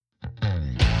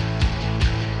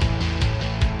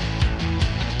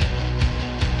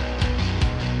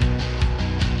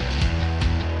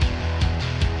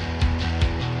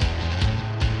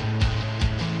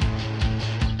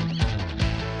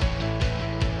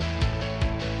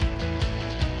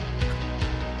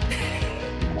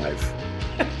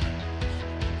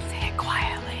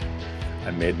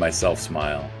made myself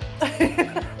smile. I'll do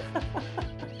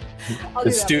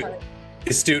that part.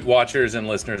 Astute watchers and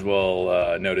listeners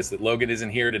will notice that Logan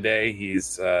isn't here today.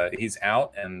 He's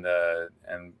out, and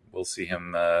we'll see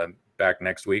him back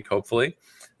next week, hopefully.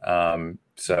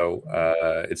 So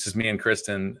it's just me and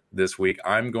Kristen this week.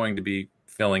 I'm going to be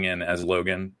filling in as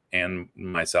Logan and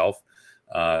myself.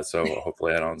 So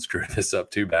hopefully I don't screw this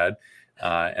up too bad.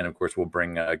 And of course, we'll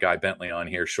bring Guy Bentley on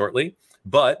here shortly.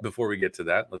 But before we get to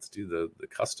that, let's do the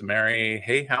customary.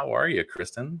 Hey, how are you,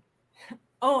 Kristen?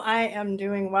 Oh, I am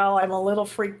doing well. I'm a little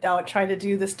freaked out trying to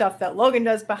do the stuff that Logan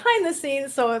does behind the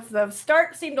scenes. So if the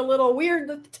start seemed a little weird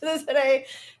to this today,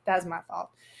 that's my fault.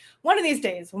 One of these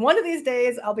days,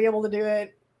 I'll be able to do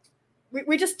it.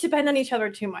 We just depend on each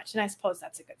other too much, and I suppose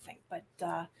that's a good thing. But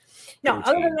no,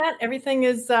 other than that, everything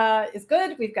is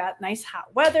good. We've got nice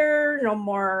hot weather, no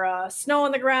more snow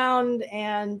on the ground,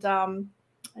 and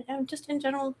just in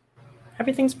general,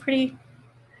 everything's pretty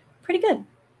good.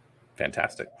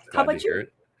 Fantastic. How about you?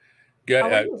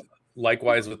 Good.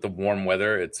 Likewise with the warm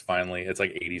weather, it's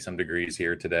like 80 some degrees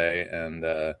here today, and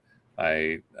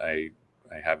I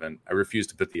refuse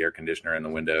to put the air conditioner in the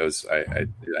windows.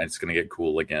 It's going to get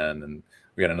cool again, and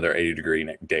we got another 80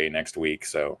 degree day next week,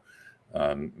 so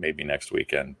maybe next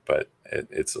weekend. But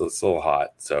it's a little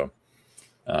hot, so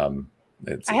I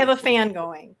have a fan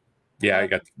going. Yeah,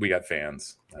 we got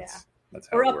fans. That's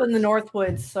how we're up in the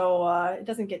Northwoods, so it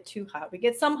doesn't get too hot. We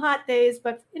get some hot days,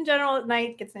 but in general, at night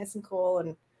it gets nice and cool.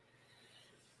 And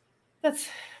that's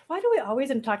why do we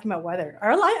always end up talking about weather?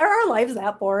 Are our lives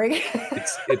that boring?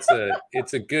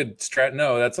 it's a good strat.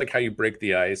 No, that's like how you break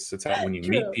the ice. It's how when you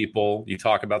meet people, you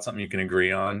talk about something you can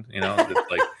agree on. You know,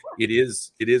 it's like it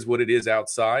is what it is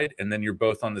outside, and then you're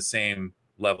both on the same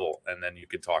level, and then you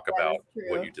can talk about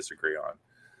what you disagree on.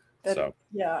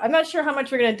 I'm not sure how much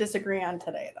we're going to disagree on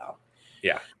today, though.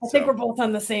 Yeah, I think we're both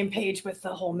on the same page with the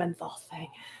whole menthol thing.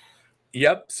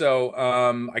 Yep. So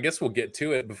I guess we'll get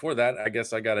to it. Before that, I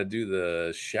guess I got to do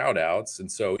the shout outs.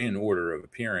 And so in order of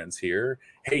appearance here,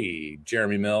 hey,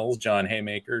 Jeremy Mills, John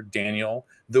Haymaker, Daniel,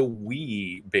 the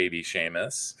wee baby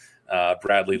Seamus,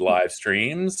 Bradley live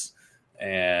streams.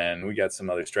 And we got some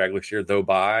other stragglers here, though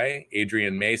by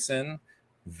Adrian Mason,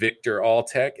 Victor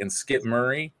Alltech, and Skip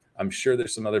Murray. I'm sure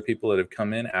there's some other people that have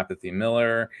come in. Apathy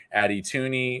Miller, Addie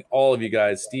Tooney, all of you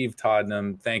guys, Steve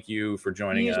Todnam, thank you for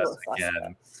joining us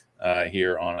again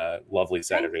here on a lovely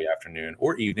Saturday afternoon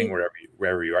or evening,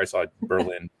 wherever you are. I saw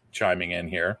Berlin chiming in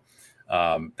here.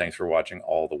 Thanks for watching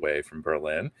all the way from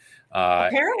Berlin.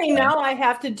 Apparently now I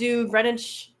have to do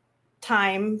Greenwich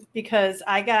time because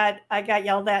I got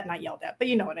yelled at, not yelled at, but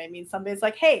you know what I mean. Somebody's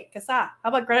like, hey, Kasa, how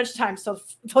about Greenwich time? So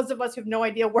those of us who have no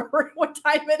idea what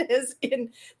time it is in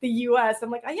the US,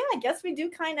 I'm like, oh yeah, I guess we do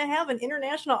kind of have an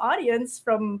international audience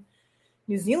from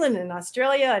New Zealand and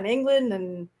Australia and England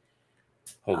and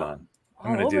hold on.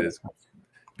 I'm going to do this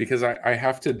because I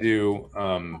have to do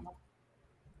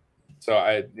so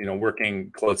I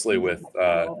working closely with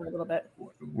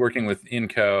working with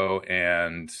Inco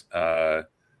and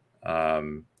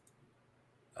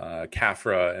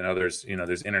CAFRA and others,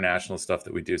 there's international stuff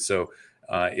that we do. So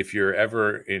if you're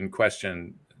ever in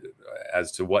question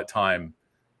as to what time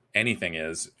anything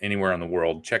is anywhere in the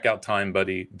world, check out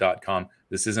timebuddy.com.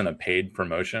 This isn't a paid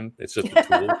promotion. It's just a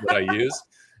tool that I use.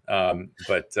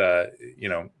 But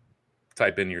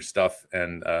type in your stuff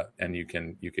and you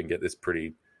can get this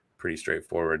pretty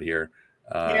straightforward here.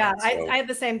 I have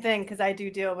the same thing because I do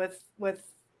deal with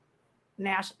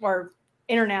national or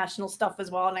international stuff as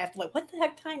well, and I have to what the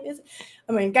heck time is it?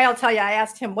 I mean, Guy will tell you. I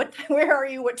asked him, where are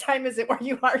you? What time is it where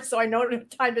you are? So I know the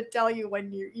time to tell you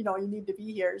when you need to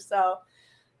be here. So,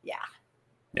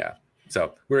 yeah.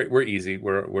 So we're easy.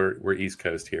 We're East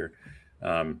Coast here.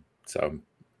 So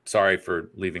sorry for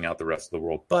leaving out the rest of the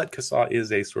world, but CASA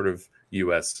is a sort of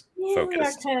U.S.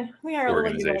 focused we are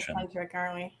organization, a little centric,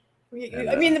 aren't we?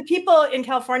 I mean, the people in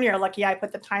California are lucky I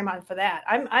put the time on for that.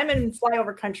 I'm in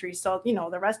flyover country, so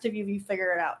the rest of you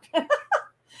figure it out.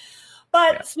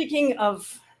 But speaking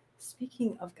of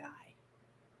Guy,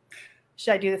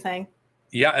 should I do the thing?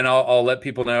 Yeah, and I'll let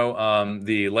people know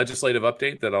the legislative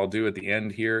update that I'll do at the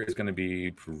end here is going to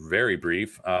be very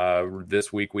brief.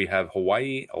 This week we have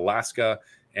Hawaii, Alaska,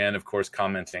 and of course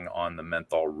commenting on the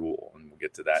menthol rule, and we'll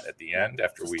get to that at the end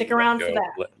after we stick around for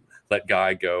that. Let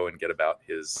Guy go and get about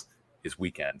his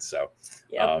weekend. So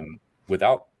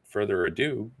without further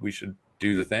ado, we should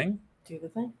do the thing. Do the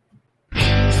thing.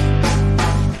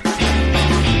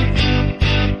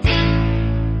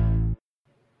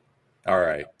 All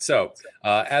right. So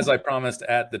as I promised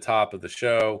at the top of the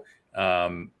show,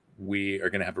 we are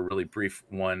going to have a really brief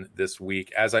one this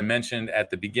week, as I mentioned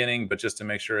at the beginning, but just to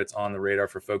make sure it's on the radar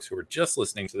for folks who are just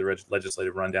listening to the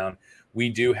legislative rundown, we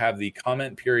do have the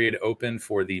comment period open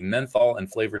for the menthol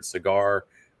and flavored cigar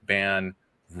ban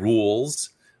rules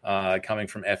coming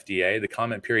from FDA. The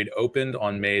comment period opened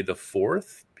on May the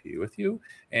 4th, be with you,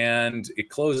 and it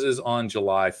closes on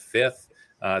July 5th.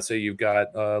 So you've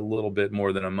got a little bit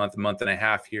more than a month and a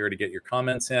half here to get your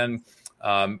comments in.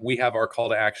 We have our call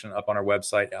to action up on our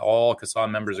website. All CASA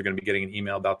members are going to be getting an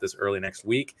email about this early next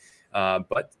week.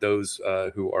 But those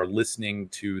who are listening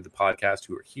to the podcast,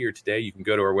 who are here today, you can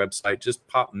go to our website, just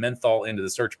pop menthol into the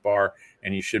search bar,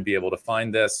 and you should be able to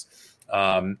find this.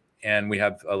 And we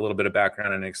have a little bit of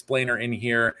background and an explainer in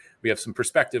here. We have some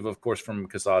perspective, of course, from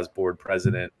CASA's board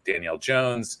president, Danielle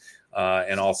Jones,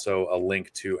 and also a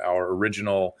link to our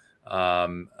original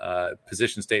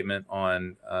position statement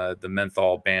on the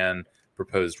menthol ban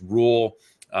proposed rule.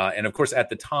 And of course, at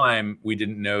the time, we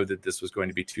didn't know that this was going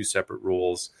to be two separate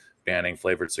rules banning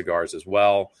flavored cigars as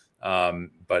well.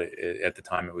 But at the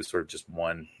time, it was sort of just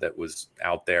one that was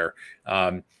out there.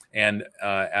 And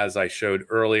as I showed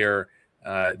earlier,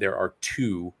 there are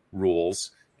two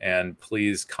rules, and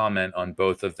please comment on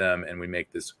both of them, and we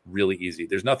make this really easy.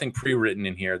 There's nothing pre-written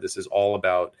in here. This is all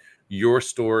about your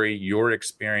story, your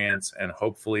experience, and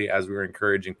hopefully, as we're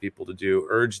encouraging people to do,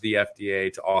 urge the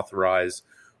FDA to authorize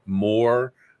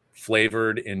more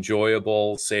flavored,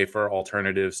 enjoyable, safer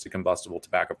alternatives to combustible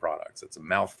tobacco products. It's a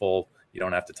mouthful. You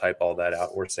don't have to type all that out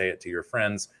or say it to your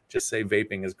friends. Just say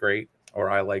vaping is great, or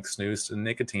I like snus and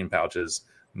nicotine pouches.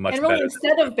 Much and really, better.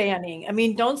 Instead of banning, I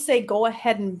mean, don't say go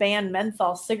ahead and ban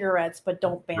menthol cigarettes, but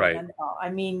don't ban menthol. I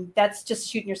mean, that's just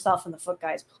shooting yourself in the foot,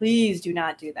 guys. Please do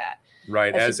not do that.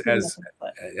 Right. As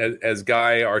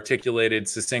Guy articulated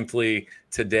succinctly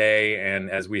today,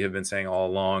 and as we have been saying all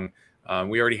along,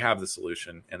 we already have the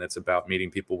solution, and it's about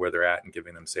meeting people where they're at and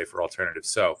giving them safer alternatives.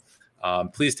 So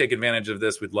please take advantage of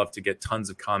this. We'd love to get tons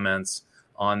of comments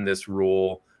on this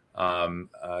rule.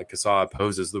 CASA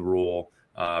opposes the rule.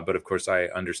 But of course, I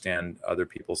understand other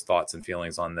people's thoughts and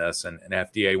feelings on this, and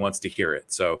FDA wants to hear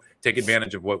it. So take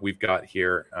advantage of what we've got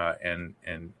here and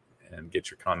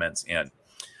get your comments in.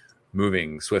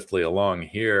 Moving swiftly along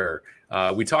here,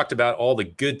 we talked about all the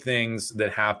good things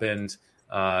that happened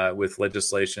with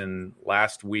legislation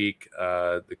last week.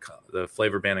 The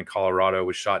flavor ban in Colorado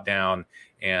was shot down,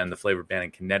 and the flavor ban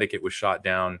in Connecticut was shot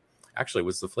down. Actually,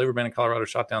 was the flavor ban in Colorado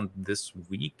shot down this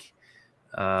week?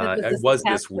 It was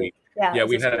this week. Yeah,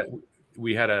 we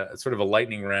had a sort of a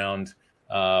lightning round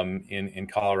in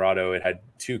Colorado. It had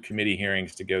two committee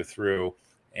hearings to go through,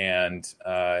 and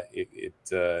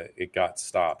it got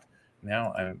stopped.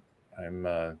 Now I'm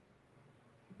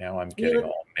getting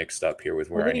all mixed up here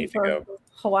with where I need to go.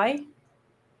 Hawaii.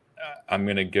 I'm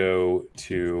going to go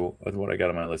to what I got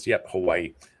on my list. Yep,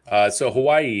 Hawaii. So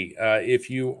Hawaii,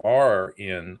 if you are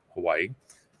in Hawaii.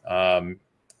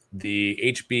 The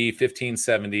HB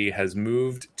 1570 has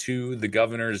moved to the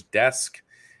governor's desk,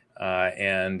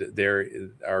 and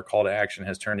our call to action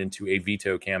has turned into a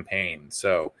veto campaign.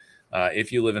 So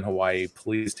if you live in Hawaii,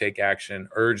 please take action.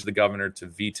 Urge the governor to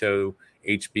veto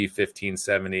HB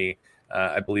 1570.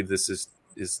 I believe this is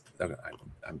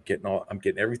I'm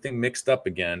getting everything mixed up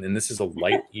again, and this is a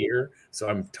light year, so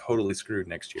I'm totally screwed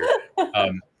next year.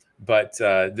 But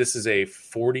this is a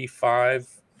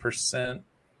 45%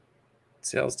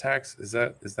 sales tax. Is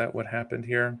that what happened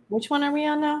here? Which one are we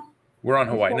on now? We're on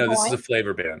Hawaii. No, this is a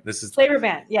flavor ban. This is flavor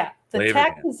ban. Yeah, the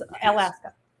tax is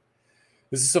Alaska.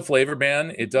 This is a flavor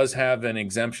ban. It does have an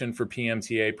exemption for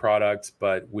PMTA products,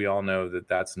 but we all know that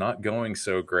that's not going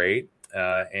so great.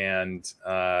 And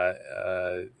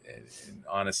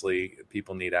honestly,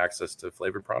 people need access to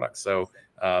flavored products. So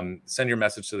send your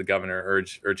message to the governor.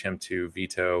 Urge him to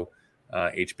veto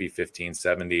HB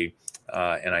 1570.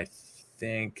 And I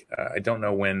think I don't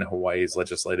know when Hawaii's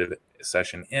legislative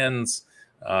session ends,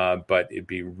 but it'd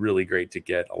be really great to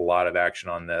get a lot of action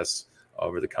on this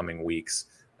over the coming weeks.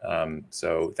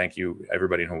 So thank you,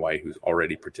 everybody in Hawaii who's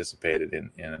already participated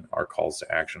in our calls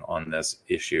to action on this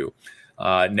issue.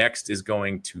 Next is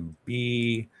going to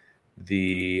be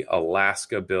the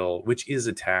Alaska bill, which is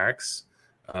a tax.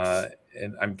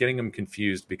 And I'm getting them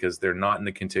confused because they're not in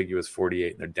the contiguous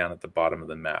 48 and they're down at the bottom of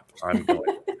the map. I'm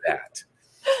going with that.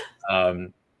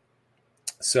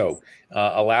 So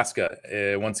Alaska,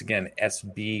 once again,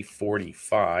 SB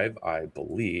 45, I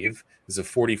believe, is a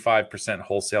 45%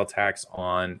 wholesale tax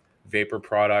on vapor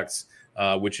products,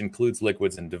 which includes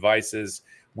liquids and devices.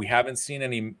 We haven't seen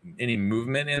any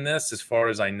movement in this, as far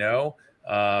as I know.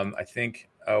 I think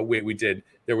we did.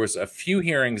 There was a few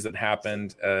hearings that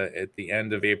happened at the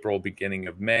end of April, beginning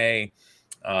of May.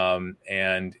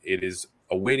 and it is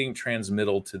awaiting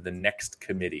transmittal to the next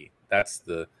committee. That's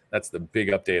the big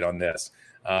update on this.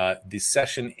 The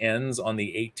session ends on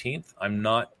the 18th. I'm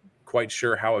not quite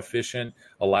sure how efficient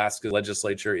Alaska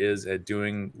legislature is at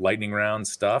doing lightning round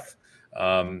stuff.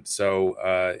 So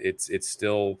it's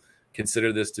still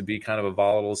consider this to be kind of a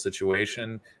volatile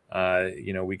situation.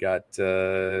 We got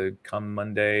come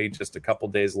Monday, just a couple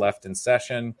days left in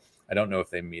session. I don't know if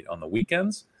they meet on the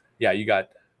weekends. Yeah, you got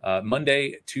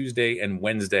Monday, Tuesday, and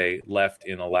Wednesday left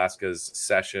in Alaska's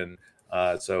session.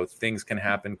 So things can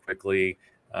happen quickly.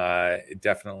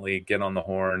 Definitely get on the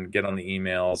horn, get on the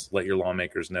emails, let your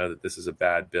lawmakers know that this is a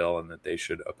bad bill and that they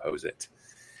should oppose it.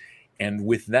 And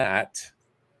with that,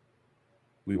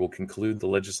 we will conclude the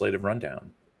legislative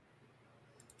rundown.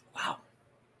 Wow.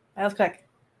 That was quick.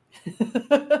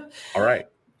 All right.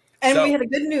 And we had a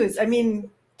good news. I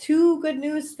mean, 2 good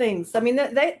news things. I mean,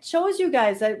 that shows you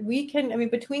guys that we can,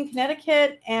 between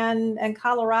Connecticut and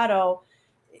Colorado,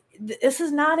 this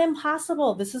is not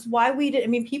impossible. This is why we did.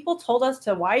 People told us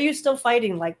why are you still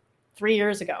fighting like 3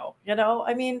 years ago?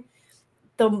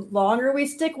 The longer we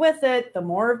stick with it, the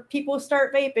more people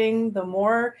start vaping, the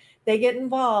more they get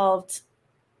involved.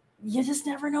 You just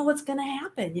never know what's going to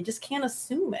happen. You just can't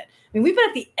assume it. We've been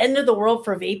at the end of the world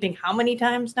for vaping how many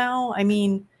times now?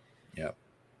 Yeah.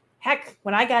 Heck,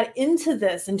 when I got into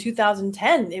this in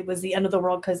 2010, it was the end of the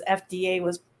world because FDA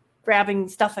was grabbing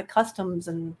stuff at customs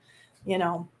and,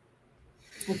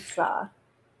 it's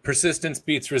persistence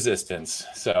beats resistance.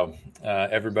 So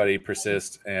everybody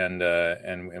persist and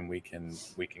we can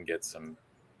get some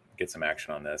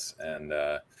action on this. And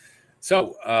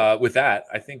so with that,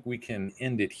 I think we can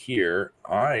end it here.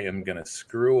 I am going to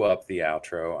screw up the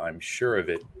outro. I'm sure of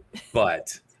it,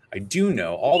 but I do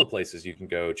know all the places you can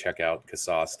go check out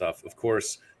CASA stuff. Of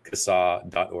course,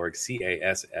 CASA.org,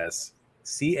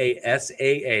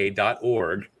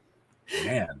 CASAA.org.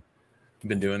 Man, I've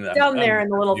been doing that. Down there in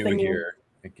the little thing here.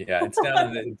 Yeah, it's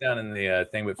down in the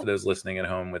thing, but for those listening at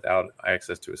home without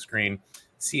access to a screen,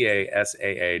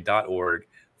 CASAA.org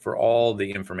for all the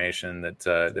information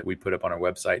that we put up on our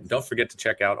website. Don't forget to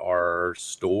check out our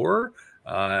store.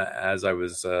 As I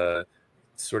was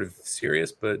sort of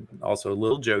serious, but also a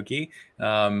little jokey.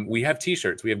 We have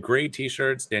T-shirts. We have great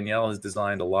T-shirts. Danielle has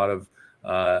designed a lot of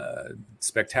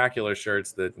spectacular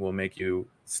shirts that will make you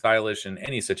stylish in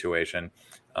any situation.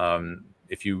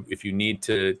 If you need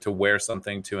to wear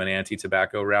something to an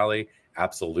anti-tobacco rally,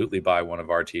 absolutely buy one of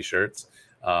our T-shirts.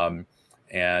 And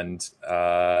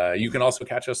you can also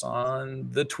catch us on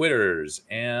the Twitters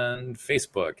and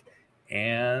Facebook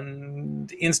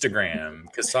and Instagram,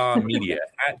 CASA Media,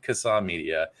 at CASA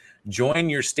Media. Join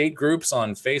your state groups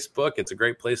on Facebook. It's a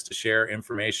great place to share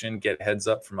information, get heads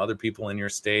up from other people in your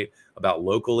state about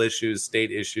local issues, state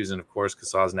issues, and of course,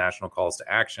 CASA's national calls to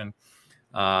action.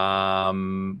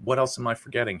 What else am I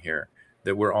forgetting here?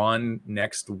 That we're on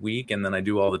next week, and then I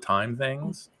do all the time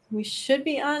things. We should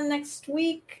be on next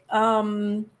week.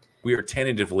 We are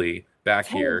tentatively back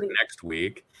here next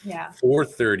week. Yeah.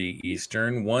 4:30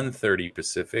 Eastern, 1:30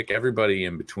 Pacific. Everybody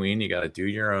in between, you got to do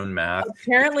your own math.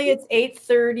 Apparently, it's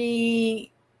 8:30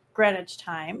 Greenwich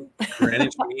time.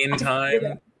 Greenwich Mean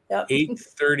Time. Yep.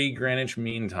 8:30 Greenwich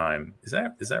Mean Time. Is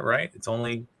that right? It's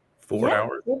only 4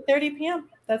 hours. 8:30 p.m.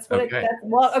 That's what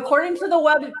well, according to the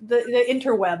web, the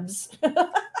interwebs.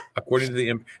 According to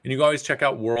and you can always check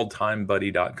out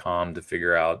worldtimebuddy.com to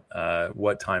figure out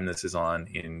what time this is on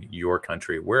in your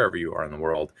country, wherever you are in the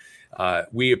world.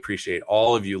 We appreciate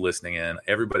all of you listening in,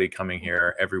 everybody coming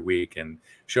here every week and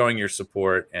showing your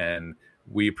support. And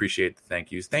we appreciate the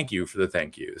thank yous. Thank you for the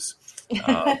thank yous.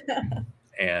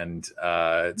 And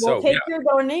we'll take your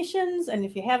donations. And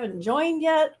if you haven't joined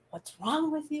yet, what's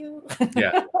wrong with you?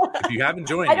 Yeah. If you haven't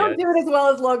joined I don't do it as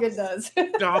well as Logan does.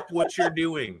 Stop what you're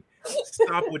doing.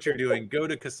 Stop what you're doing. Go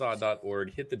to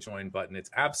CASA.org, hit the join button.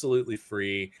 It's absolutely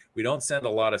free. We don't send a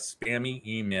lot of spammy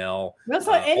email. That's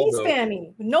not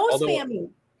spammy.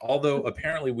 Spammy. Although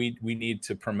apparently we need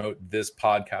to promote this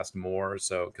podcast more.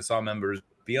 So CASA members,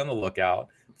 be on the lookout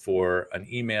for an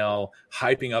email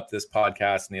hyping up this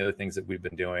podcast and the other things that we've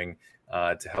been doing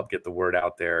to help get the word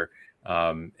out there.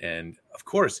 And of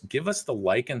course, give us the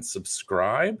like and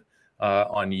subscribe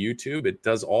on YouTube. It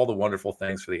does all the wonderful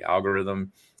things for the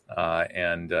algorithm.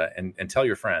 And tell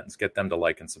your friends, get them to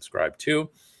like and subscribe too,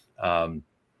 and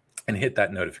hit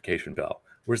that notification bell.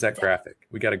 Where's that graphic?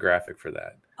 We got a graphic for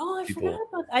that. Oh, I forgot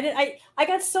about that. I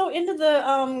got so into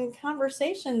the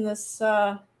conversation. This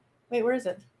wait, where is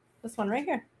it? This one right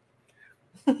here.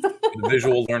 The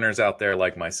visual learners out there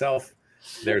like myself,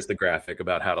 there's the graphic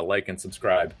about how to like and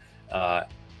subscribe.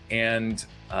 And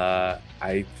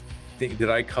I think,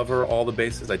 did I cover all the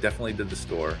bases? I definitely did the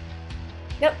store.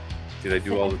 Yep. Did I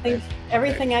do all the things?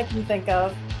 Everything I can think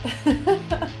of.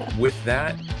 With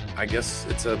that, I guess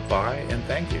it's a bye and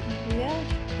thank you. Yeah.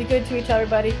 Be good to each other,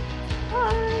 buddy.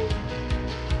 Bye.